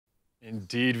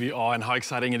Indeed we are, and how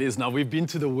exciting it is. Now, we've been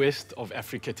to the west of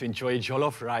Africa to enjoy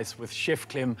jollof rice with Chef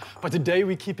Clem, but today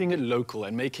we're keeping it local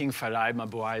and making Farai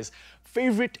Mubaiwa's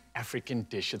favorite African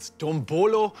dish. It's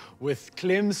Dombolo with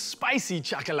Clem's spicy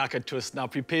Chakalaka twist. Now,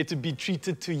 prepare to be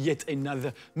treated to yet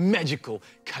another magical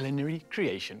culinary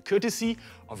creation, courtesy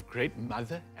of Great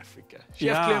Mother Africa.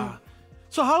 Chef Clem.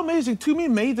 So how amazing. Tumi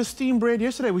made the steamed bread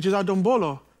yesterday, which is our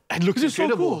Dombolo. It looks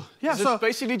incredible. So cool. Yeah, so it's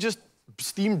basically just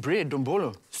steamed bread,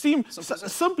 Dombolo.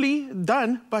 Simply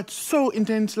done, but so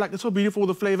intense, like it's so beautiful,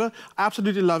 the flavor. I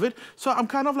absolutely love it. So I'm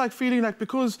kind of like feeling like,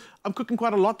 because I'm cooking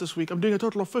quite a lot this week, I'm doing a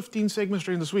total of 15 segments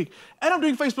during this week. And I'm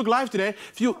doing Facebook Live today.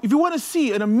 If you want to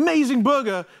see an amazing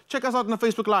burger, check us out on the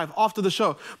Facebook Live after the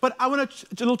show. But I want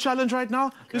a little challenge right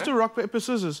now. Let's do rock, paper,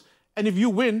 scissors. And if you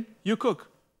win, you cook.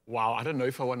 Wow, I don't know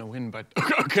if I want to win, but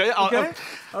okay.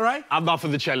 All right. I'm up for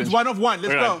the challenge. It's 1 of 1.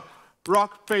 Let's go.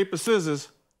 Rock, paper, scissors.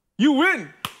 You win!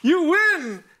 You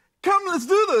win! Come, let's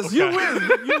do this. Okay. You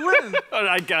win. You win. All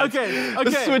right, guys. Okay.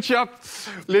 Let's switch up.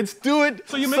 Let's do it.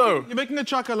 So you're making a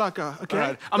chakalaka, okay?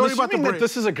 Right. I'm assuming that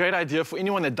this is a great idea for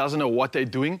anyone that doesn't know what they're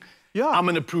doing. Yeah. I'm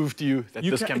going to prove to you that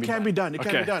this can be done. It can be done. It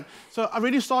can be done. So I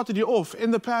already started you off.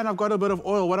 In the pan, I've got a bit of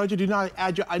oil. What don't you do now?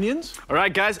 Add your onions. All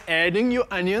right, guys, adding your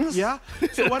onions. Yeah.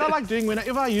 So what I like doing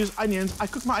whenever I use onions, I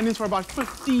cook my onions for about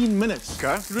 15 minutes.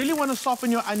 Okay. You really want to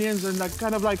soften your onions and like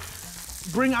kind of like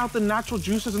bring out the natural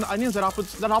juices in the onions that helps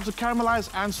it caramelize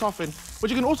and soften. But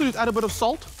you can also add a bit of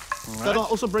salt. Right. That'll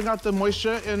also bring out the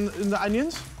moisture in the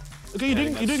onions. Okay,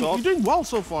 you're doing well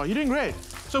so far. You're doing great.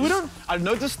 So we don't... I've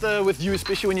noticed with you,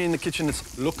 especially when you're in the kitchen,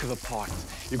 it's look the part.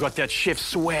 You've got that chef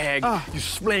swag. You're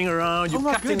splaying around. You're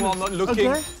cutting while not looking.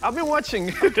 Okay. I've been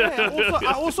watching. Okay,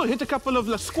 I also hit a couple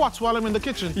of squats while I'm in the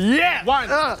kitchen. Yeah. 1,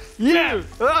 2, 3. Okay,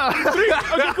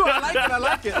 cool. I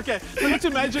like it. Okay, so let's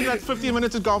imagine that 15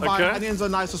 minutes has gone by. Onions are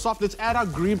nice and soft. Let's add our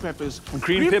green peppers.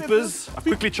 Green peppers. I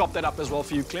quickly chop that up as well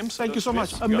for you, Clem. Thank you so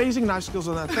much. Amazing knife skills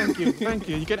on that. Thank you. Thank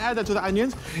you. You can add that to the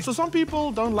onions. So some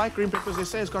people don't like green peppers. They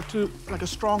say it's got a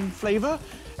strong flavor.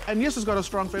 And yes, it's got a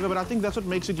strong flavor, but I think that's what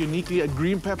makes it uniquely a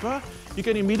green pepper. You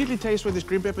can immediately taste with this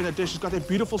green pepper in the dish. It's got a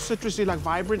beautiful citrusy, like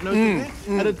vibrant note in there,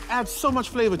 and it adds so much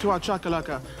flavor to our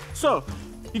chakalaka. So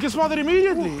you can smell that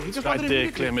immediately. Right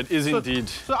there, Clem. It is indeed.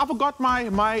 So I forgot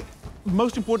my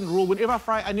most important rule. Whenever I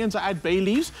fry onions, I add bay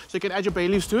leaves. So you can add your bay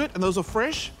leaves to it, and those are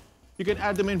fresh. You can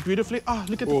add them in beautifully. Oh,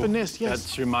 look at the finesse, yes.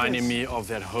 That's reminding me of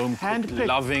that home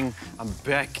loving. I'm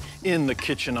back in the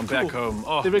kitchen, I'm back home.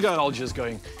 Oh, there we go. Nostalgia's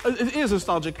going. It is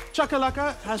nostalgic.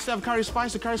 Chakalaka has to have curry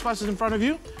spice. The curry spice is in front of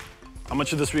you. How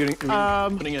much of this are we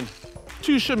putting in?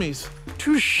 2 shimmies.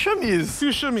 2 shimmies? 2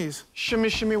 shimmies. Shimmy,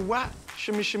 shimmy, what?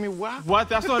 Shimmy, shimmy, what? What?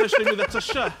 That's not a shimmy, that's a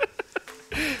sh.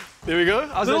 There we go.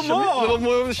 A little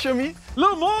more of the shimmy. A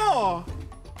little more.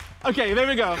 Okay, there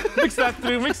we go. Mix that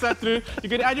through, mix that through. You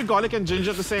can add your garlic and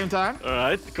ginger at the same time. All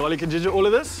right, garlic and ginger, all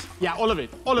of this? Yeah, all of it,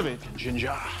 all of it.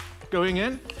 Ginger. Going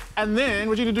in. And then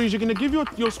what you're gonna do is you're gonna give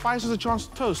your spices a chance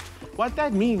to toast. What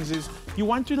that means is you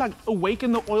want to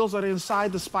awaken the oils that are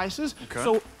inside the spices. Okay.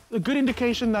 So a good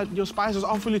indication that your spices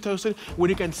aren't fully toasted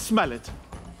when you can smell it.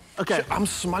 Okay. So I'm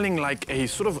smelling like a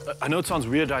sort of, I know it sounds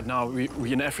weird right now,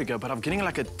 we're in Africa, but I'm getting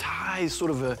like a Thai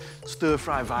sort of a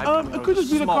stir-fry vibe. It could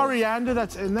just be the coriander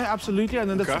that's in there, absolutely, and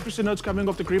then the citrusy notes coming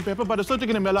off the green pepper, but it's totally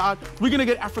gonna mellow out. We're gonna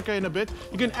get Africa in a bit.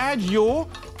 You can add your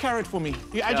carrot for me.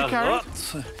 You add your carrot.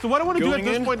 So what I wanna do at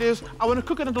this point is, I wanna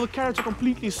cook it until the carrots are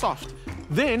completely soft.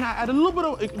 Then I add a little bit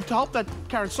of, to help that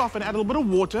carrot soften, add a little bit of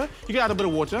water. You can add a bit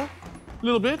of water. A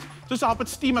little bit, just to help it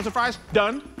steam as it fries.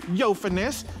 Done. Yo,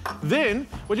 finesse. Then,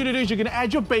 what you're gonna do is you're gonna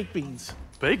add your baked beans.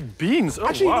 Baked beans? Oh,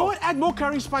 actually, you know what? Add more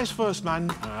curry spice first,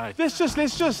 man. All right. Let's just.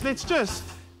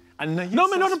 I know no,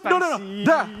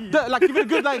 like, give it a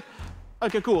good, like...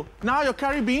 Okay, cool. Now your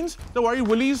curry beans, don't worry,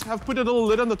 Woolies have put a little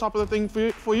lid on the top of the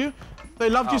thing for you. They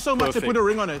loved you so much, they put a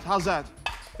ring on it. How's that?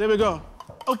 There we go.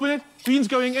 Open it, beans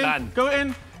going in, go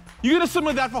in. You're gonna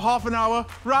simmer that for half an hour.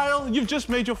 Ryle, you've just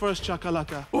made your first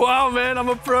chakalaka. Wow, man, I'm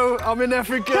a pro. I'm in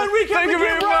Africa. Thank you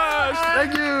very much.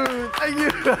 Thank you.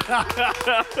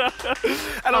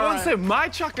 And I want to say, my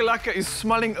chakalaka is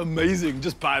smelling amazing,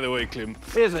 just by the way, Clem.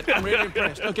 Is it? I'm really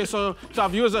impressed. Okay, so to our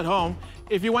viewers at home,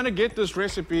 if you want to get this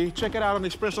recipe, check it out on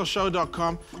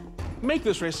expressoshow.com. Make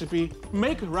this recipe.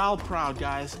 Make Ryle proud,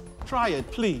 guys. Try it,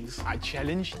 please. I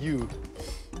challenge you.